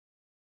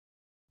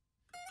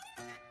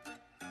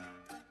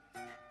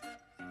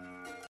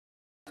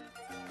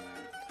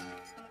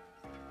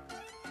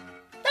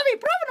Davi,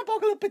 prova un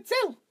po' il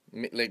pizzelle.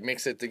 Like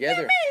mix it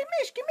together?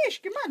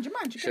 Mischi,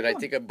 mangia. Should I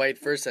take a bite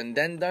first and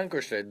then dunk,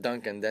 or should I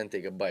dunk and then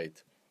take a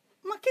bite?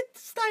 Ma che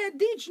stai a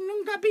dire?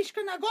 Non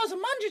capisco una cosa.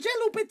 Mangi c'è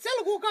lo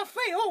pizzelle con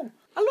caffè, oh.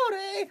 Allora,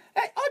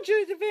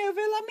 oggi ve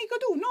l'amico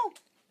tu, no?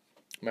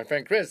 My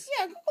friend Chris.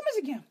 Yeah, come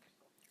si chiama?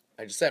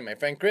 I just said my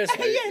friend Chris.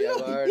 You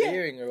have a hard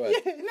hearing or what?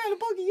 Yeah, no,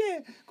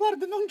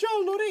 guarda, non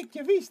c'ho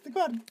l'orecchia, visto,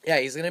 guarda. Yeah,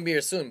 he's gonna be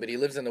here soon, but he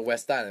lives in the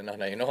West Island.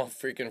 Nonna, you know how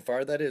freaking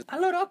far that is?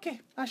 Allora, ok,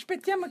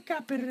 aspettiamo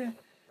qua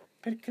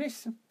per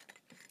Chris.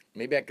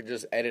 Maybe I could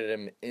just edit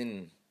him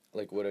in,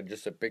 like, with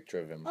just a picture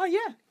of him. Oh,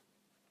 yeah.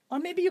 Or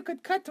maybe you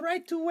could cut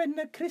right to when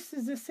Chris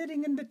is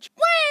sitting in the...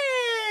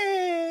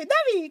 Uè!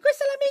 Davi,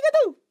 questa è l'amica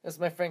tu? That's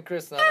my friend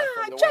Chris, Nonna,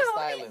 from the ciao,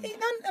 West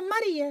Island.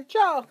 Maria.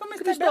 Ciao, Come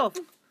stai?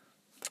 Christopher.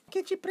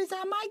 Che ci hai presa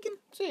la macchina?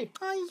 Sì.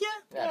 Oh,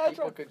 yeah. Yeah,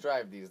 people could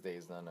drive these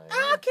days, Nonna. You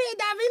know? Ok,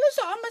 Davi, lo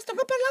so, ma sto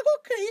a parlare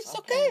con Chris,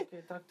 ok?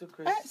 Okay, talk to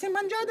Chris. Sei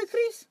mangiato,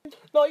 Chris?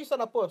 No, io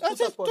sono a posto.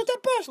 Tutto a posto?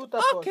 Tutto a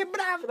posto. Ok,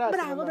 bravo.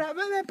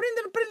 Grazie,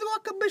 Prende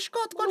qualche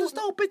biscotto quando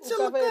sta un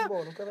pezzetto un caffè qua.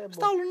 buono, un caffè buono.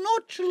 Sta un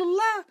nocciolo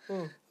là,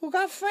 un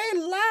caffè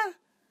là.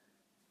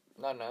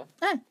 Nonna,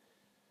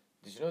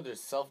 did you know there's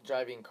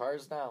self-driving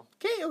cars now?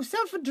 Che? Un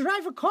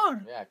self-drive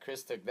car? Yeah,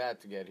 Chris took that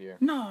to get here.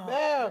 No.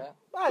 Yeah.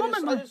 I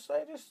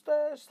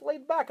just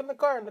laid back in the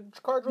car and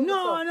the car drove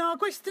itself. No,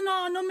 questo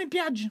no, non mi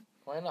piace.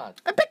 Why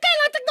not? Perché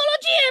la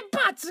tecnologia è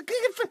pazza?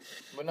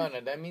 But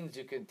Nonna, that means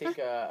you can take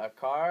a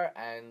car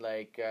and,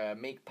 like,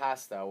 make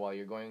pasta while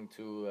you're going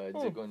to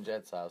Zico and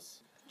Jet's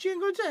house.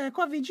 È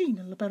qua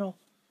vicino, però.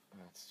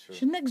 That's true.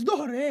 C'è next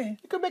door, You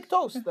can make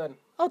toast then.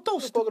 Oh,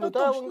 toast. Un po'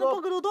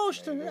 di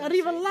toast.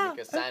 Arriva là.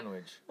 Make a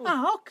sandwich.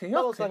 Ok.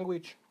 Little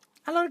sandwich.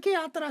 Allora, che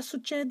altro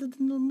succede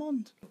nel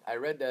mondo? I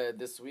read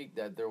this week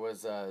that there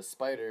was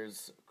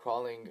spiders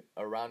crawling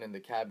around in the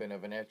cabin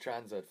of an air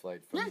transit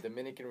flight from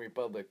Dominican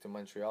Republic to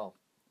Montreal.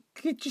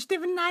 Che ci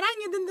stava una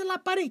ragna dentro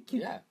l'apparecchio?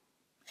 Yeah.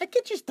 E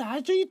che ci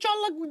sta? Cioè,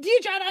 c'ho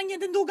 10 aragne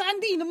dentro la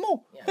cantina,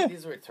 mo. Yeah,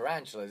 these were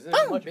tarantulas. These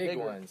are much big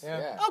bigger. ones. Yeah.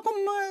 Yeah.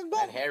 Come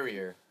And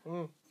hairier.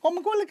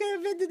 quelle che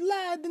vedi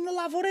là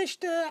nella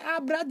foresta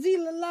a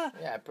Brasile, là.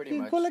 Yeah, pretty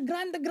much. Quelle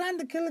grandi,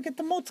 quelle che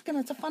ti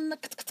mozzicano, si fanno...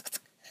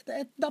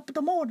 E dopo ti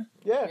muoiono.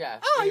 Yeah. Yeah.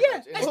 Oh, pretty yeah.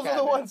 much, in Those the are the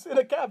cabin. ones in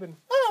a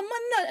cabin. Oh, ma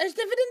no,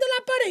 stai vedendo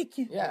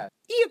l'apparecchio? Yeah.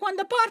 Io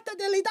quando parto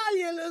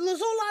dall'Italia, lo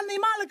solo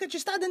animale che ci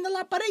sta dentro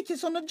l'apparecchio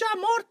sono già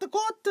morto,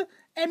 cotto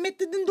e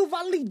metto dentro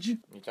valigia.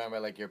 You're talking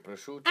about like your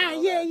prosciutto? Ah, and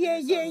all yeah, that, your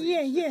sausage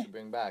that yeah. you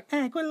bring back.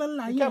 Quello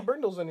là, You can't burn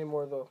those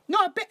anymore though.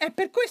 No,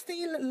 per questo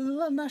io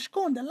lo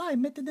nasconde là e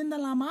mette dentro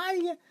la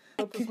maglia.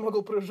 Not to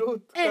smuggle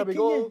prosciutto, Che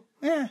cabigol.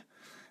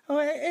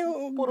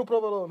 Puro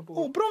provolone.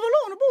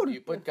 provolone pure.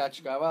 You put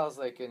caccicaval's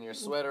like in your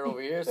sweater over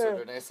here, so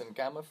they're nice and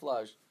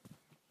camouflage.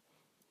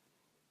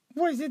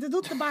 Voi siete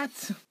tutti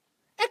pazzi.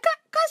 E che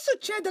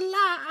succede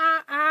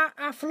là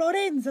a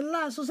Florenza,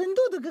 là? Sono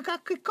sentito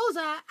che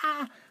cosa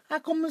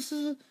ha come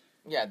se...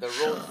 Yeah, the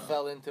road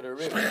fell into the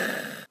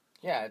river.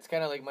 Yeah, it's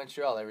kind of like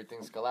Montreal.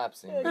 Everything's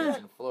collapsing. It's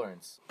in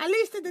Florence. At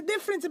least the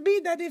difference be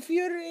that if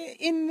you're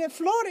in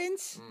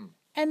Florence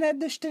and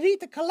the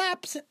street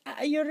collapse,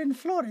 you're in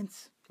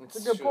Florence. It's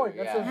That's a good true, point.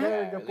 That's a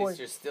very good At point. least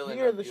you're still in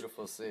Here a the-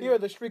 beautiful city. Here,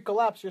 the street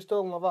collapse, you're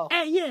still in Laval.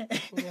 Yeah.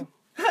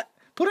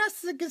 Può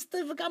essere che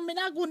stai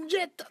camminando con un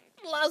jet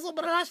là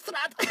sopra la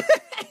strada.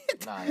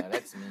 No,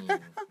 that's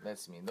mean.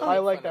 That's mean. Don't I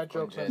make like fun that of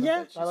joke, Conchetta, man. Yeah?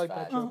 that's I just like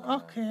that fashion, joke.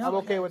 Nonna. Okay. I'm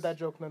okay with that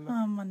joke, Nonna.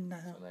 Oh,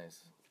 mannaggia. So nice.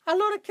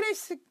 Allora,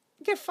 Chris,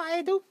 che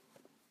fai tu?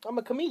 I'm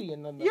a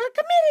comedian, Nonna. You're a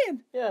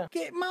comedian. Yeah.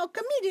 Ma un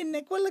comedian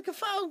è quello che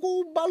fa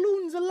con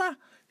balloons là.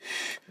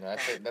 No,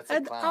 that's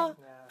a clown.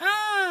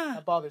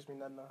 That bothers me,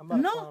 Nonna. I'm not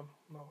No? a clown.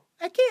 No.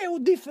 E che è la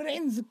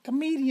differenza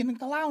comedian e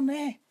clown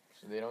è?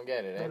 So they don't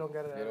get it. They don't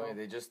get it at all.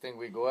 They just think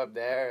we go up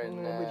there and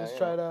we just you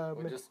try know, to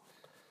we make- just.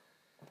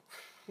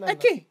 Nonna. E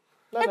che?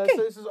 Nonna, Okay.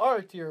 this is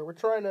art here. We're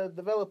trying to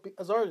develop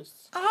as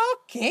artists.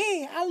 Ok,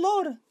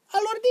 allora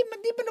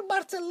dimmi una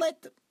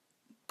barzelletta.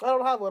 I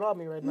don't have one on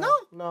me right now.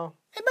 No.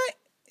 But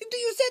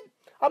you said...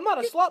 I'm not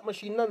a slot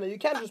machine, Nonna. You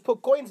can't just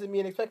put coins in me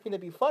and expect me to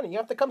be funny. You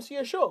have to come see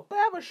a show. I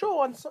have a show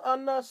on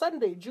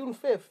Sunday, June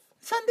 5th.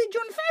 Sunday,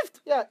 June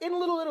 5th? Yeah, in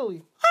Little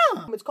Italy.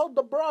 It's called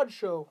The Broad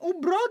Show. Un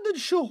broad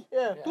show.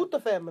 Yeah, tutta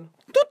femmine.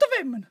 Tutte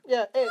femmine.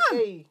 Yeah,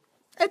 hey.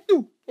 E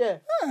tu? Yeah.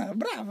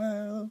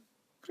 Brava,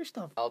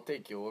 Christopher. I'll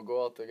take you. We'll go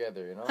all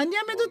together. You know.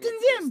 Andiamo We'll tutti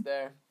meet insieme. Chris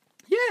there.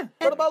 Yeah.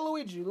 What about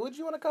Luigi? Luigi,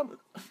 you want to come?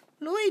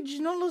 Luigi,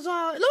 non lo so.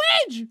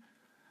 Luigi!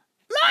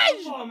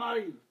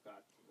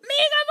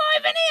 Mica vuoi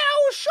venire a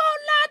un show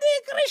là di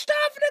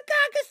Christopher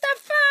che sta a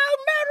fare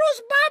un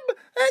Melrose Pub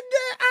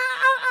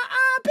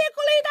a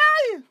Piccola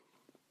Italia?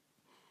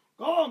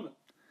 Come?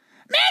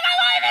 Mica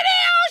vuoi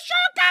venire a un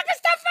show che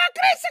sta a fare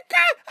Chris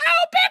a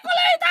un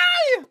Piccola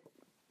Italia?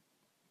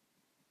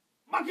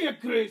 Ma chi è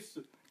Chris?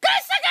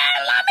 Questa che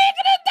è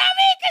l'amica di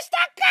David che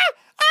sta qua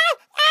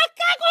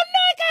con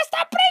noi, che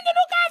sta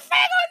prendendo un caffè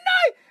con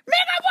noi.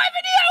 Mica vuoi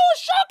venire a un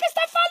show che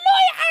sta a fare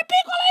lui a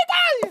Piccola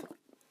Italia?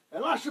 E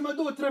lasciami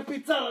 2 o 3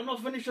 pizzelle,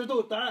 non finisce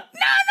tutta, eh?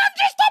 No, non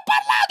ci sto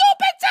parlando,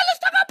 Pizzelle,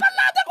 sto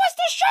parlando di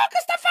questo show che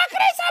sta a fare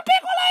Chris a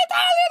Piccola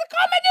Italia,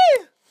 comedy!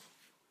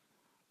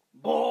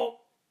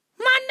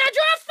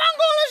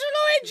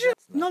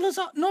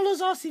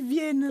 so se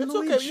viene, It's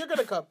Luigi. okay, you're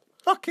gonna come.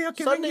 Ok,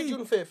 Sunday, vengi.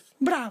 June 5th.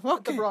 Bravo, ok.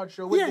 At the Broad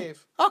Show with Dave.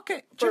 Ok,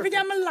 ci Perfect.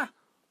 vediamo là.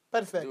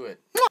 Perfect. Do it.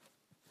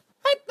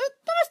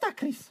 Dove sta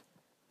Chris?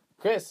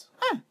 Chris,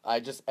 Ah. I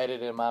just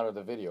edited him out of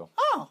the video.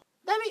 Oh,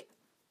 David,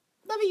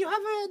 you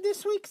have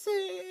this week's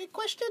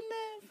question?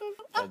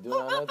 I do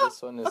not know.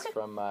 This one is okay.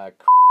 from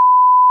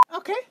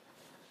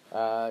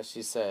Okay.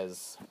 she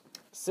says,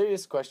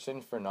 serious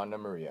question for Nonna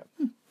Maria.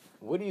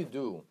 What do you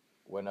do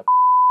when a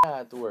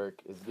at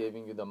work is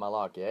giving you the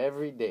malocchio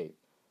every day?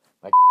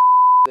 Ma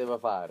devo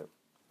fare?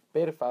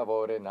 Per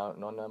favore,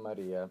 Nonna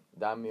Maria,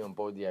 dammi un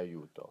po' di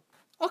aiuto.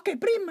 Ok,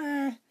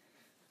 prima,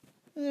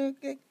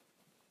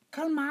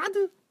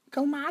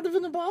 calmado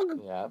van de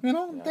bog. Yeah, You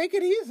know, yeah. take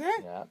it easy,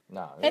 eh? Yeah,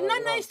 no. And you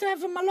not know, nice to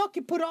have a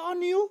malocchio put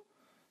on you,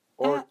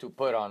 or to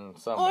put on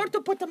someone. or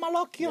to put a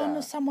malocchio Yeah,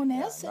 on someone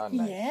yeah, else. not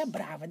nice. Yeah,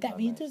 bravo,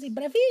 David, nice. tu sei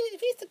bravo.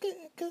 Visto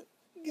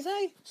che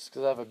sai? Just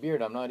because I have a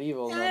beard, I'm not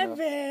evil. È Nonna.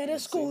 vero, You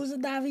see? scusa,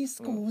 David,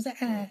 scusa.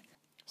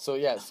 So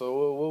yeah, so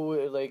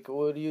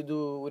what do you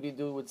do? What do you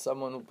do with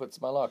someone who puts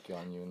malocchio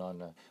on you,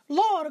 Nonna?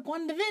 Loro,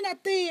 quando viene a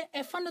te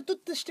e fanno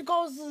tutte queste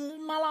cose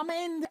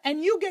malamente,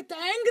 and you get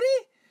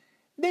angry,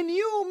 then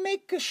you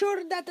make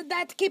sure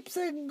that keeps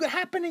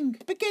happening.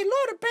 Perché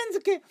loro pensano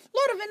che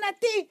loro vengono a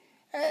te,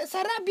 si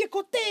arrabbia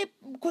con te,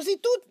 così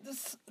tu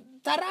si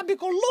arrabbia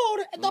con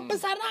loro, e dopo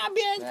si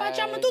arrabbia e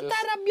facciamo tutto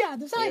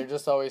arrabbiato, sai? You're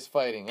just always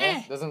fighting,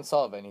 eh? Doesn't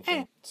solve anything.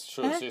 Eh. It's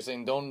true. So you're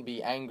saying don't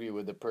be angry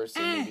with the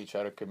person, maybe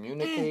try to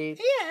communicate.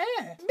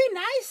 Yeah, be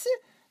nice.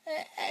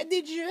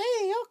 Dici,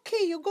 hey,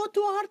 ok, you go to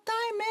a hard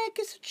time,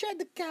 che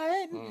succede qua?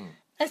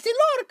 E se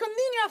loro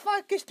continuano a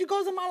fare queste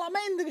cose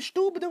malamente,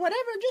 stupide,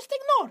 whatever, just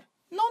ignore.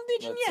 Non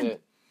dici That's niente.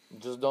 it.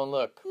 Just don't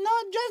look. No,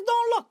 just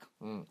don't look.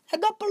 E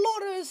dopo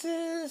loro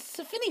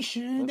si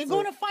finisce. They're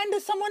gonna it. find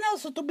someone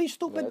else to be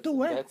stupid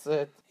too, eh? That's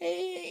it.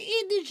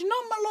 E dici,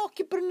 non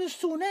malocchi per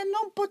nessuno, eh?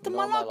 Non put No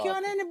malocchi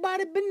on malocchi.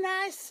 anybody, be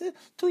nice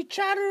to each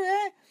other,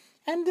 eh?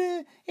 And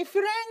if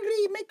you're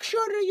angry, make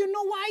sure you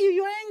know why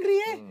you're angry,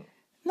 eh?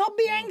 Not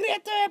be angry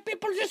at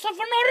people just for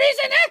no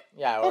reason, eh?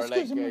 Yeah, Oh, or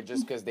like scusa, ma-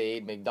 just because they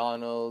ate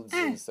McDonald's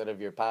instead of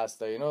your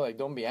pasta, you know, like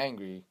don't be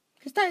angry.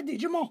 Che stai a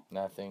dire, mo?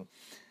 Nothing.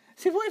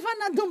 Se vuoi fare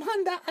una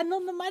domanda a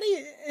Nonna Maria,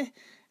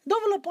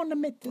 dove lo puoi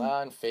mettere?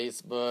 On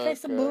Facebook.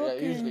 Facebook,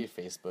 Yeah, usually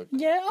Facebook.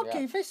 Yeah, ok,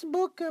 Yeah.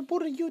 Facebook,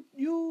 pure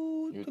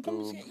YouTube.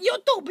 Come si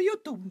YouTube. chiama?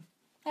 YouTube.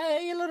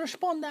 Io lo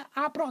rispondo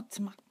alla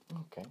prossima.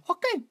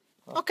 Okay.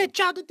 Ok,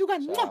 ciao a tutti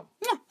quanti. Ciao.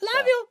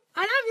 Love you,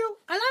 I love you,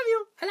 I love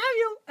you, I love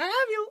you, I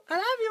love you, I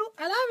love you,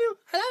 I love you,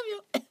 I love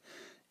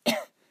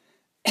you.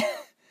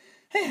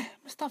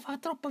 Mi sta a fare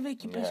troppo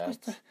vecchio per Yeah,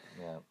 questo.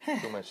 yeah.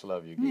 Too much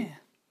love you give. Yeah.